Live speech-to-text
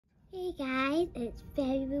Hey guys, it's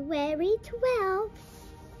February 12th.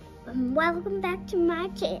 Welcome back to my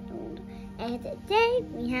channel. And today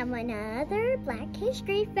we have another Black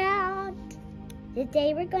History Fact.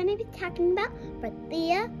 Today we're going to be talking about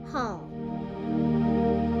Prathia Hall.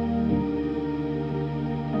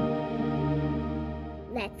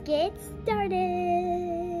 Let's get started.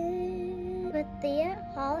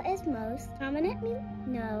 Prathia Hall is most prominently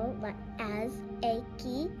known as a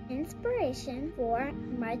key inspiration for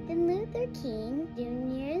Martin Luther King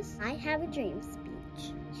Jr.'s I Have a Dream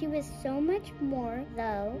speech. She was so much more,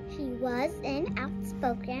 though. She was an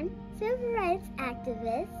outspoken civil rights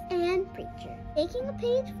activist and preacher. Taking a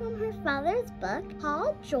page from her father's book,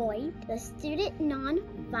 Hall joined the Student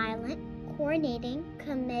Nonviolent Coordinating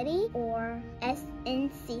Committee, or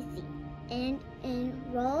SNCC, and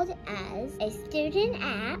enrolled as a student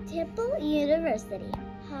at Temple University.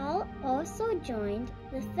 Hall also joined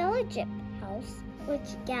the Fellowship House,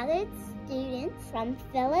 which gathered students from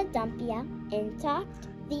Philadelphia and taught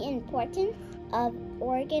the importance of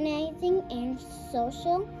organizing and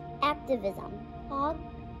social activism. Hall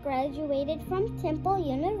graduated from Temple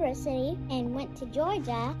University and went to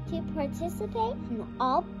Georgia to participate in the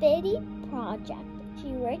All Biddy Project. She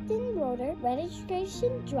worked in voter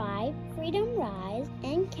registration drive, Freedom Rise,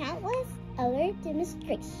 and countless other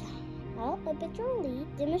demonstrations. Hall habitually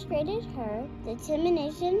demonstrated her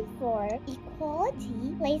determination for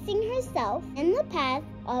equality, placing herself in the path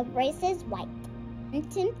of racist white,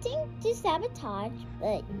 attempting to sabotage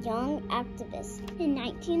the young activist. In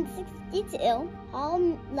 1962,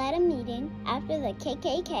 Hall led a meeting after the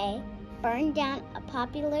KKK burned down a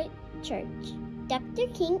popular church. Dr.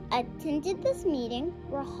 King attended this meeting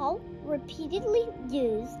where Hall repeatedly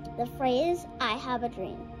used the phrase, "I have a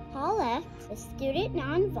dream." Hall left the Student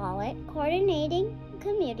Nonviolent Coordinating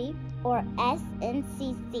Committee, or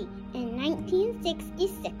SNCC, in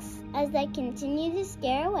 1966 as they continued to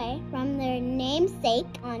steer away from their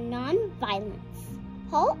namesake on nonviolence.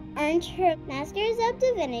 Hall earned her Master's of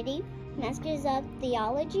Divinity, Master's of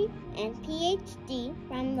Theology, and PhD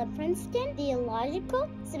from the Princeton Theological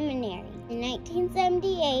Seminary. In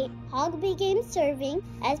 1978, Hall began serving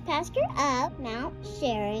as pastor of Mount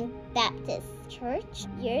Sharon Baptist Church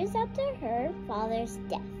years after her father's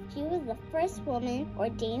death. She was the first woman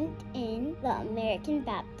ordained in the American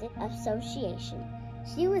Baptist Association.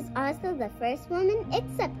 She was also the first woman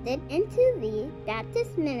accepted into the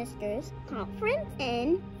Baptist Ministers Conference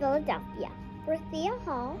in Philadelphia. Prathia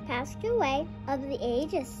Hall passed away of the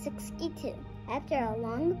age of 62 after a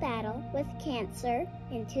long battle with cancer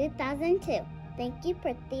in 2002. Thank you,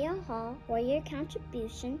 Prathia Hall, for your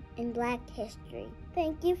contribution in Black history.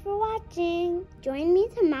 Thank you for watching. Join me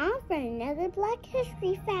tomorrow for another Black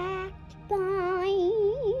History Fact.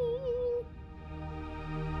 Bye.